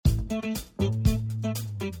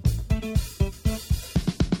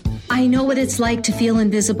I know what it's like to feel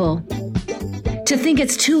invisible, to think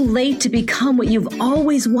it's too late to become what you've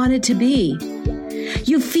always wanted to be.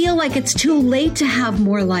 You feel like it's too late to have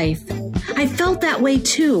more life. I felt that way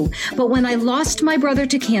too, but when I lost my brother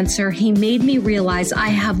to cancer, he made me realize I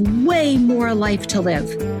have way more life to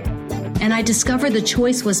live. And I discovered the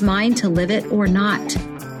choice was mine to live it or not.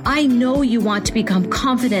 I know you want to become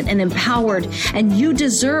confident and empowered, and you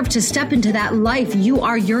deserve to step into that life you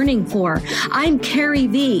are yearning for. I'm Carrie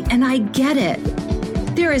V, and I get it.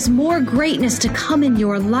 There is more greatness to come in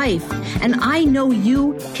your life, and I know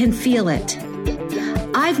you can feel it.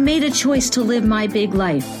 I've made a choice to live my big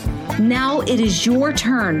life. Now it is your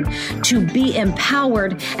turn to be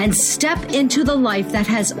empowered and step into the life that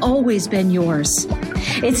has always been yours.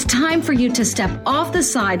 It's time for you to step off the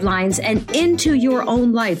sidelines and into your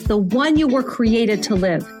own life, the one you were created to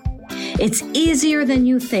live. It's easier than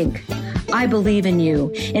you think. I believe in you.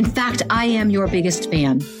 In fact, I am your biggest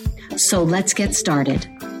fan. So let's get started.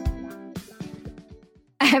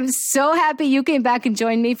 I'm so happy you came back and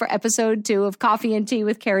joined me for episode 2 of Coffee and Tea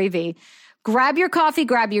with Carrie V. Grab your coffee,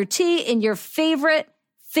 grab your tea in your favorite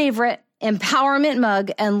empowerment mug,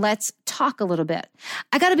 and let's talk a little bit.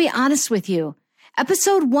 I got to be honest with you.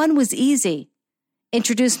 Episode 1 was easy.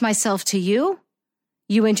 Introduce myself to you.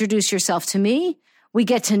 You introduce yourself to me. We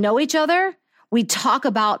get to know each other. We talk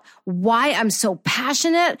about why I'm so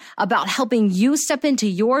passionate about helping you step into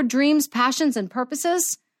your dreams, passions, and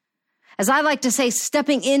purposes. As I like to say,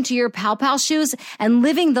 stepping into your pal shoes and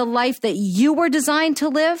living the life that you were designed to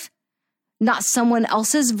live, not someone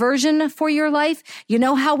else's version for your life. You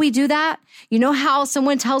know how we do that? You know how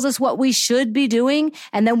someone tells us what we should be doing,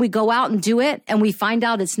 and then we go out and do it, and we find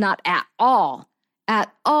out it's not at all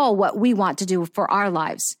what we want to do for our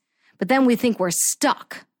lives. But then we think we're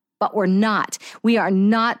stuck, but we're not. We are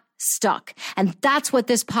not stuck. And that's what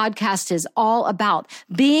this podcast is all about.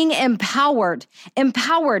 Being empowered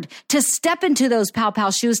to step into those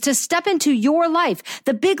pal shoes, to step into your life,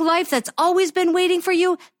 the big life that's always been waiting for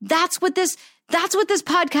you. That's what this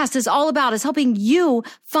podcast is all about, is helping you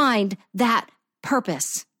find that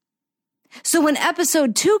purpose. So when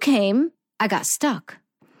episode 2 came, I got stuck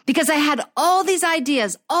because I had all these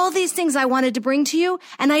ideas, all these things I wanted to bring to you,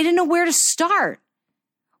 and I didn't know where to start.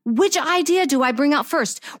 Which idea do I bring out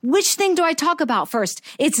first? Which thing do I talk about first?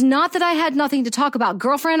 It's not that I had nothing to talk about.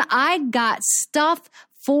 Girlfriend, I got stuff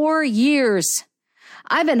for years.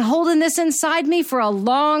 I've been holding this inside me for a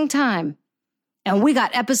long time. And we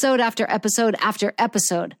got episode after episode after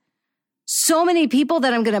episode. So many people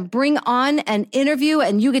that I'm going to bring on and interview,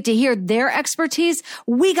 and you get to hear their expertise.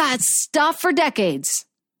 We got stuff for decades.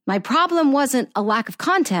 My problem wasn't a lack of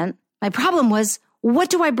content. My problem was,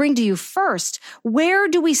 what do I bring to you first? Where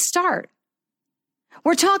do we start?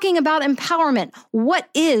 We're talking about empowerment. What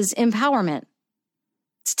is empowerment?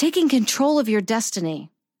 It's taking control of your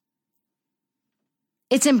destiny.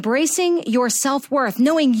 It's embracing your self-worth,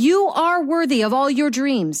 knowing you are worthy of all your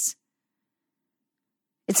dreams.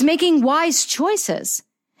 It's making wise choices.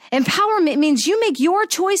 Empowerment means you make your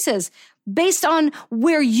choices based on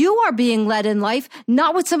where you are being led in life,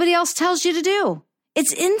 not what somebody else tells you to do.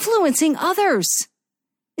 It's influencing others.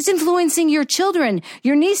 It's influencing your children,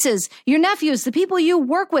 your nieces, your nephews, the people you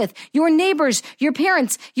work with, your neighbors, your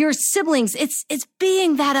parents, your siblings. It's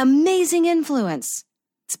being that amazing influence.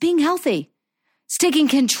 It's being healthy. It's taking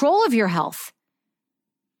control of your health.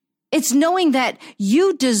 It's knowing that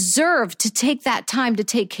you deserve to take that time to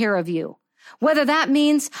take care of you. Whether that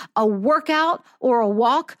means a workout or a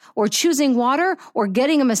walk or choosing water or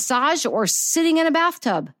getting a massage or sitting in a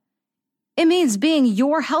bathtub. It means being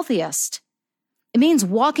your healthiest. It means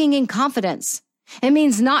walking in confidence. It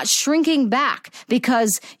means not shrinking back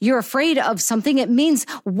because you're afraid of something. It means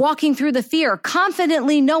walking through the fear,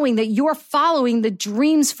 confidently knowing that you're following the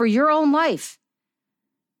dreams for your own life.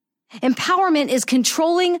 Empowerment is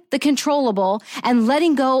controlling the controllable and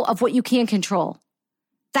letting go of what you can't control.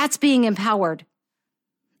 That's being empowered.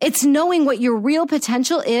 It's knowing what your real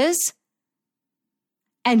potential is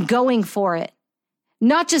and going for it.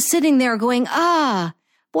 Not just sitting there going,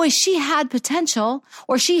 boy, she had potential,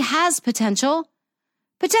 or she has potential.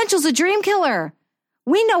 Potential's a dream killer.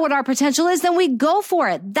 We know what our potential is, then we go for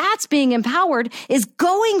it. That's being empowered, is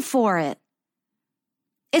going for it.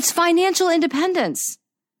 It's financial independence.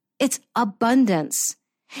 It's abundance.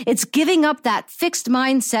 It's giving up that fixed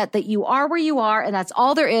mindset that you are where you are, and that's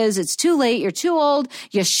all there is. It's too late. You're too old.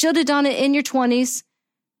 You should have done it in your 20s.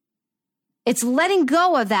 It's letting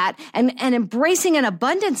go of that and embracing an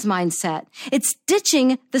abundance mindset. It's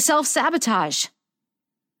ditching the self-sabotage.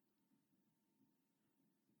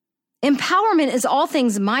 Empowerment is all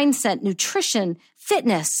things mindset, nutrition,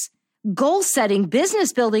 fitness, goal setting,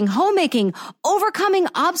 business building, homemaking, overcoming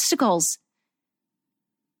obstacles.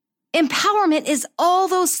 Empowerment is all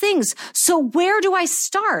those things. So where do I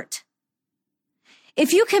start?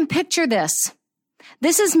 If you can picture this,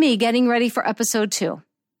 this is me getting ready for episode 2.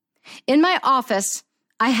 In my office,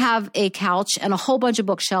 I have a couch and a whole bunch of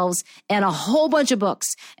bookshelves and a whole bunch of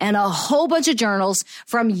books and a whole bunch of journals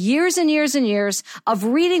from years and years and years of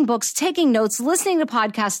reading books, taking notes, listening to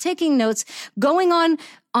podcasts, taking notes, going on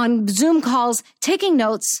Zoom calls, taking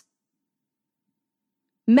notes,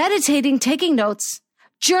 meditating, taking notes,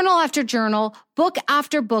 journal after journal, book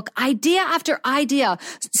after book, idea after idea.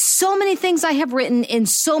 So many things I have written in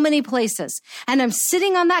so many places. And I'm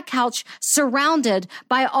sitting on that couch surrounded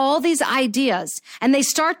by all these ideas. And they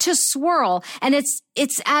start to swirl. And it's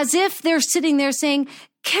as if they're sitting there saying,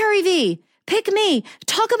 Carrie V, pick me.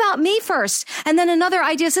 Talk about me first. And then another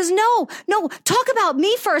idea says, no, talk about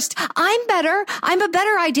me first. I'm better. I'm a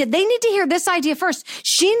better idea. They need to hear this idea first.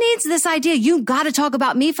 She needs this idea. You got to talk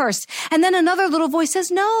about me first. And then another little voice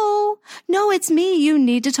says, no, it's me. You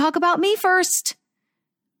need to talk about me first.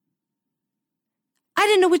 I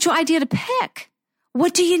didn't know which idea to pick.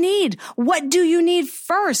 What do you need? What do you need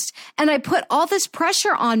first? And I put all this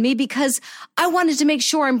pressure on me because I wanted to make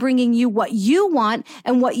sure I'm bringing you what you want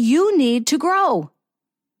and what you need to grow.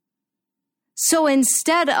 So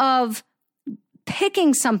instead of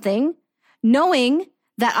picking something, knowing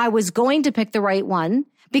that I was going to pick the right one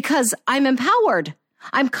because I'm empowered,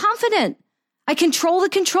 I'm confident, I control the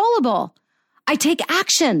controllable, I take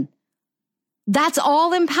action. That's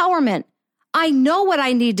all empowerment. I know what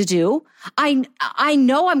I need to do. I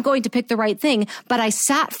know I'm going to pick the right thing, but I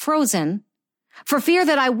sat frozen for fear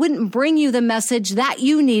that I wouldn't bring you the message that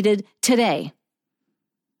you needed today.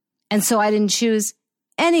 And so I didn't choose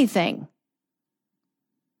anything.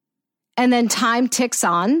 And then time ticks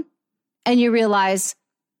on and you realize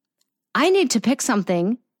I need to pick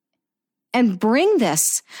something and bring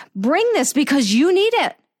this because you need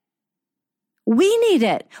it. We need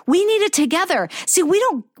it. We need it together. See, we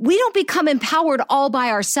don't become empowered all by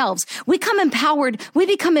ourselves. We become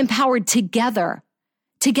empowered together.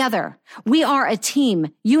 Together. We are a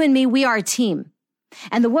team. You and me, we are a team.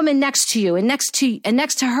 And the woman next to you and next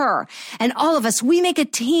to her and all of us, we make a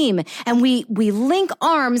team and we link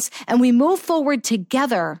arms and we move forward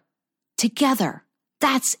together. Together.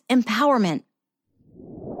 That's empowerment.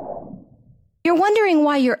 You're wondering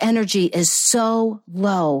why your energy is so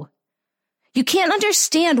low. You can't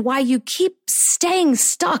understand why you keep staying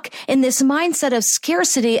stuck in this mindset of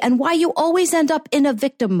scarcity and why you always end up in a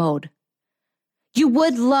victim mode. You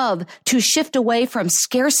would love to shift away from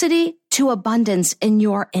scarcity to abundance in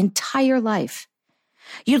your entire life.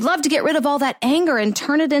 You'd love to get rid of all that anger and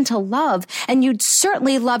turn it into love. And you'd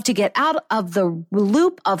certainly love to get out of the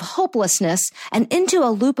loop of hopelessness and into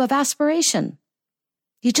a loop of aspiration.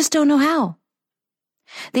 You just don't know how.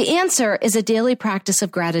 The answer is a daily practice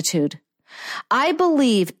of gratitude. I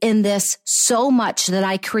believe in this so much that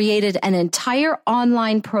I created an entire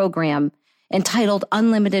online program entitled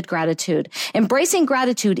Unlimited Gratitude, embracing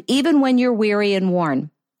gratitude even when you're weary and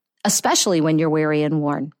worn, especially when you're weary and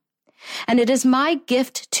worn. And it is my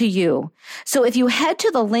gift to you. So if you head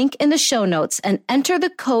to the link in the show notes and enter the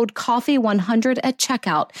code COFFEE100 at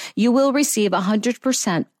checkout, you will receive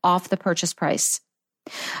 100% off the purchase price.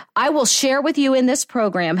 I will share with you in this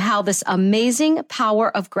program how this amazing power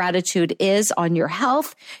of gratitude is on your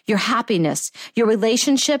health, your happiness, your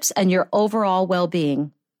relationships, and your overall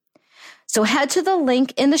well-being. So head to the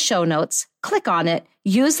link in the show notes, click on it,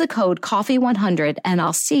 use the code COFFEE100, and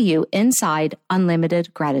I'll see you inside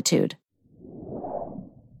Unlimited Gratitude.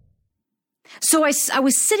 So I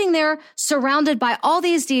was sitting there surrounded by all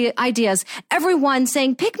these ideas, everyone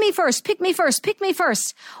saying, pick me first, pick me first, pick me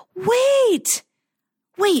first. Wait.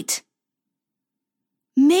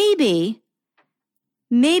 Maybe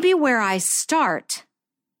where I start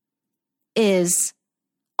is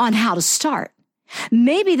on how to start.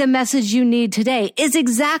 Maybe the message you need today is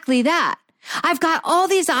exactly that. I've got all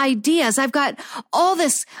these ideas. I've got all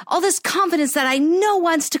this confidence that I know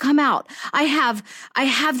wants to come out. I have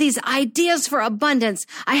these ideas for abundance.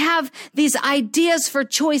 I have these ideas for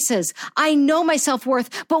choices. I know my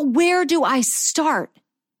self-worth, but where do I start?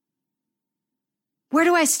 Where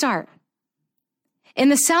do I start? In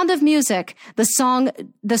The Sound of Music, the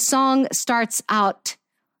song starts out,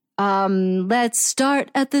 let's start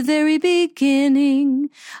at the very beginning,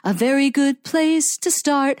 a very good place to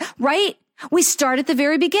start, right? We start at the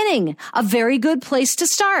very beginning, a very good place to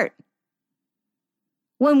start.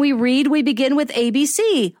 When we read, we begin with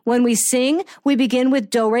ABC. When we sing, we begin with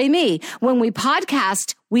do, re, mi. When we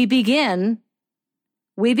podcast, we begin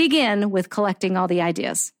with collecting all the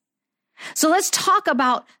ideas. So let's talk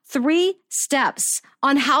about 3 steps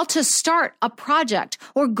on how to start a project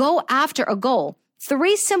or go after a goal.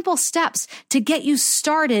 3 simple steps to get you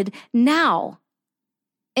started now.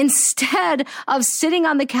 Instead of sitting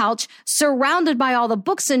on the couch, surrounded by all the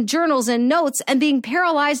books and journals and notes and being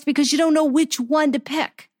paralyzed because you don't know which one to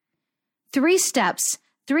pick. 3 steps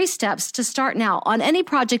to start now on any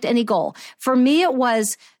project, any goal. For me, it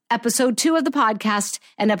was episode 2 of the podcast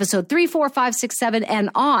and episode 3, 4, 5, 6, 7, and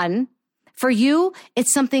on. For you,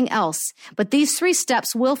 it's something else. But these 3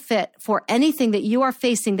 steps will fit for anything that you are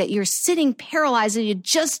facing, that you're sitting paralyzed and you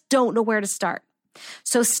just don't know where to start.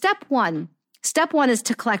 So step one is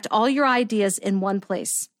to collect all your ideas in one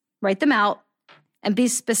place. Write them out and be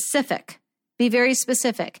specific. Be very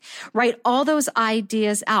specific. Write all those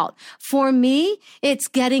ideas out. For me, it's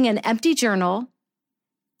getting an empty journal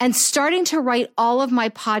and starting to write all of my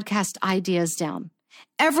podcast ideas down.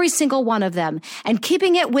 Every single one of them, and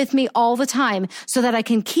keeping it with me all the time so that I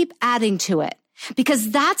can keep adding to it.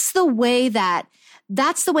 Because that's the way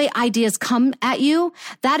ideas come at you.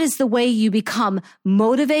 That is the way you become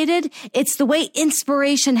motivated. It's the way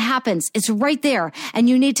inspiration happens. It's right there. And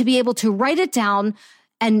you need to be able to write it down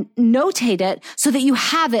and notate it so that you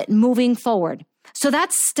have it moving forward. So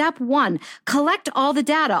that's step 1. Collect all the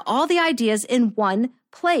data, all the ideas in one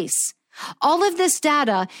place. All of this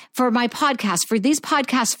data for my podcast, for these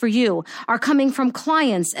podcasts for you, are coming from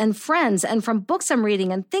clients and friends and from books I'm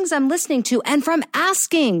reading and things I'm listening to and from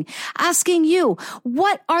asking you,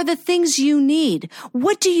 what are the things you need?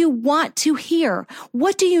 What do you want to hear?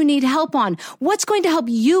 What do you need help on? What's going to help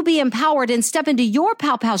you be empowered and step into your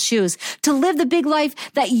pow-pow shoes to live the big life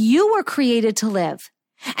that you were created to live?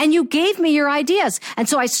 And you gave me your ideas. And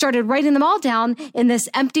so I started writing them all down in this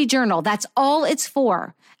empty journal. That's all it's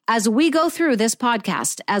for. As we go through this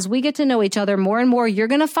podcast, as we get to know each other more and more, you're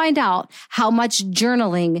going to find out how much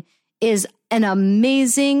journaling is an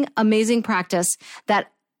amazing, amazing practice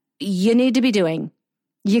that you need to be doing.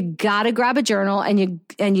 You got to grab a journal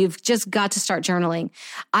and you've just got to start journaling.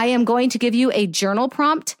 I am going to give you a journal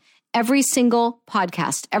prompt every single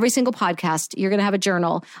podcast. Every single podcast, you're going to have a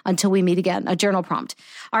journal until we meet again, a journal prompt.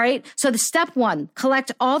 All right. So the step 1,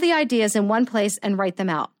 collect all the ideas in one place and write them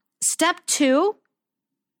out. Step 2,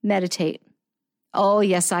 meditate. Oh,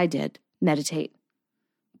 yes, I did. Meditate.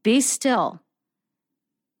 Be still.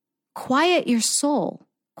 Quiet your soul.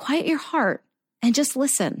 Quiet your heart and just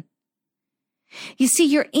listen. You see,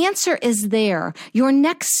 your answer is there. Your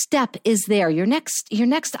next step is there. Your next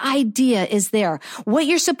idea is there. What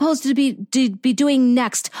you're supposed to be doing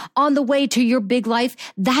next on the way to your big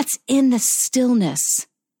life, that's in the stillness.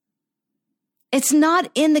 It's not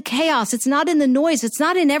in the chaos. It's not in the noise. It's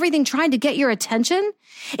not in everything trying to get your attention.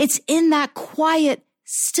 It's in that quiet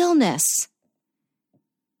stillness.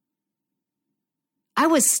 I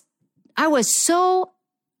was so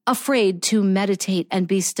afraid to meditate and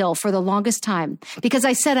be still for the longest time because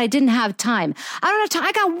I said I didn't have time. I don't have time.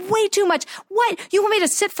 I got way too much. What? You want me to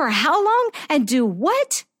sit for how long and do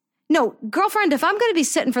what? No, girlfriend, if I'm going to be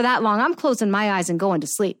sitting for that long, I'm closing my eyes and going to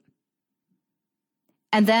sleep.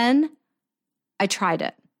 And then I tried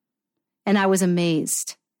it and I was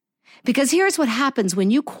amazed because here's what happens when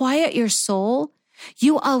you quiet your soul,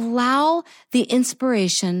 you allow the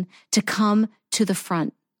inspiration to come to the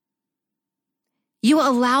front. You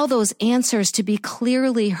allow those answers to be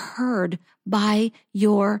clearly heard by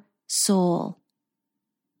your soul.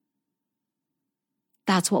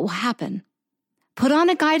 That's what will happen. Put on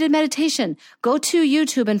a guided meditation. Go to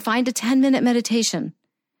YouTube and find a 10-minute meditation.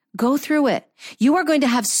 Go through it. You are going to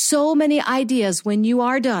have so many ideas when you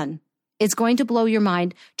are done. It's going to blow your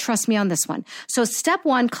mind. Trust me on this one. So step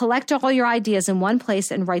 1, collect all your ideas in one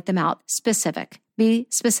place and write them out. Specific. Be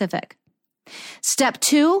specific. Step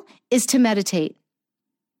 2 is to meditate.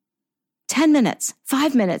 10 minutes,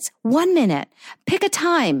 5 minutes, 1 minute. Pick a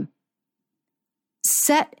time.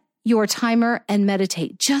 Set your timer and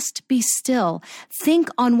meditate. Just be still. Think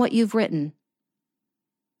on what you've written.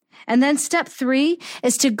 And then step 3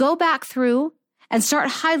 is to go back through and start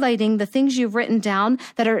highlighting the things you've written down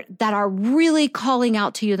that are really calling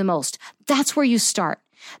out to you the most. That's where you start.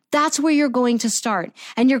 That's where you're going to start.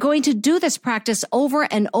 And you're going to do this practice over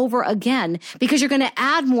and over again because you're going to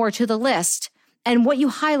add more to the list. And what you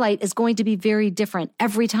highlight is going to be very different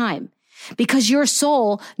every time because your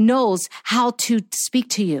soul knows how to speak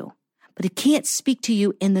to you, but it can't speak to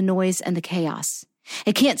you in the noise and the chaos.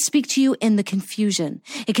 It can't speak to you in the confusion.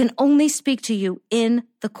 It can only speak to you in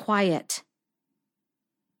the quiet.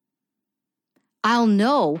 I'll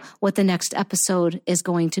know what the next episode is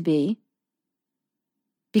going to be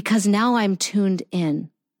because now I'm tuned in.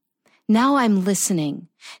 Now I'm listening.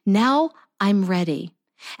 Now I'm ready.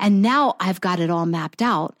 And now I've got it all mapped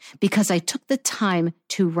out because I took the time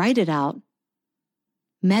to write it out,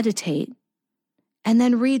 meditate, and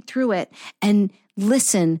then read through it and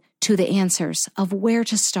listen to the answers of where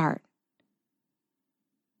to start.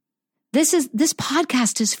 This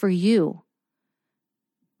podcast is for you.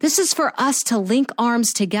 This is for us to link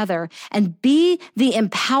arms together and be the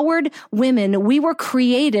empowered women we were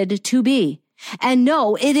created to be. And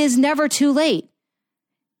no, it is never too late.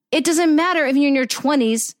 It doesn't matter if you're in your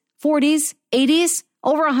 20s, 40s, 80s,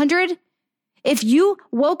 over 100. If you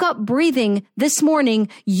woke up breathing this morning,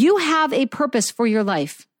 you have a purpose for your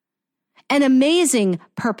life. An amazing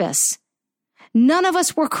purpose. None of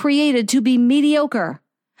us were created to be mediocre.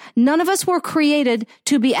 None of us were created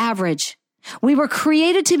to be average. We were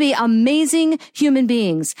created to be amazing human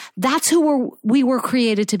beings. That's who we were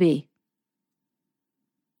created to be.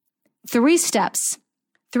 3 steps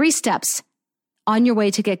on your way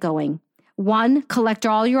to get going. 1, collect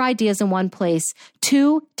all your ideas in one place.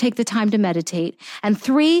 2, take the time to meditate. And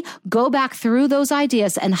 3, go back through those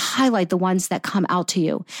ideas and highlight the ones that come out to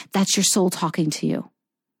you. That's your soul talking to you.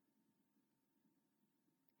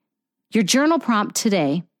 Your journal prompt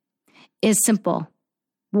today is simple.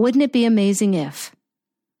 Wouldn't it be amazing if?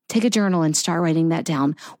 Take a journal and start writing that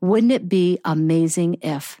down. Wouldn't it be amazing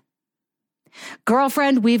if?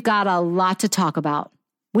 Girlfriend, we've got a lot to talk about.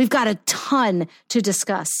 We've got a ton to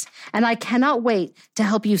discuss, and I cannot wait to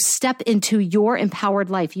help you step into your empowered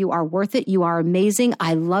life. You are worth it. You are amazing.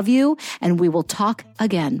 I love you, and we will talk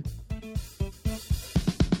again.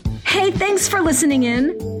 Hey, thanks for listening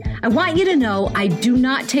in. I want you to know I do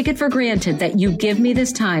not take it for granted that you give me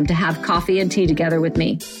this time to have coffee and tea together with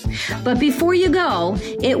me. But before you go,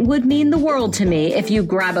 it would mean the world to me if you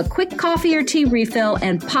grab a quick coffee or tea refill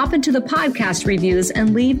and pop into the podcast reviews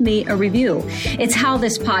and leave me a review. It's how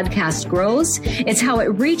this podcast grows. It's how it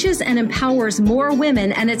reaches and empowers more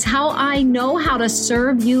women, and it's how I know how to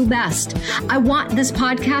serve you best. I want this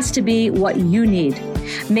podcast to be what you need.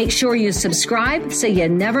 Make sure you subscribe so you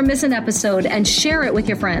never miss an episode, and share it with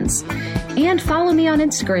your friends. And follow me on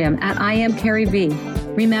Instagram at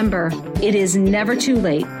IamCarrieV. Remember, it is never too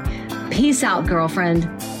late. Peace out, girlfriend.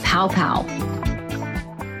 Pow, pow.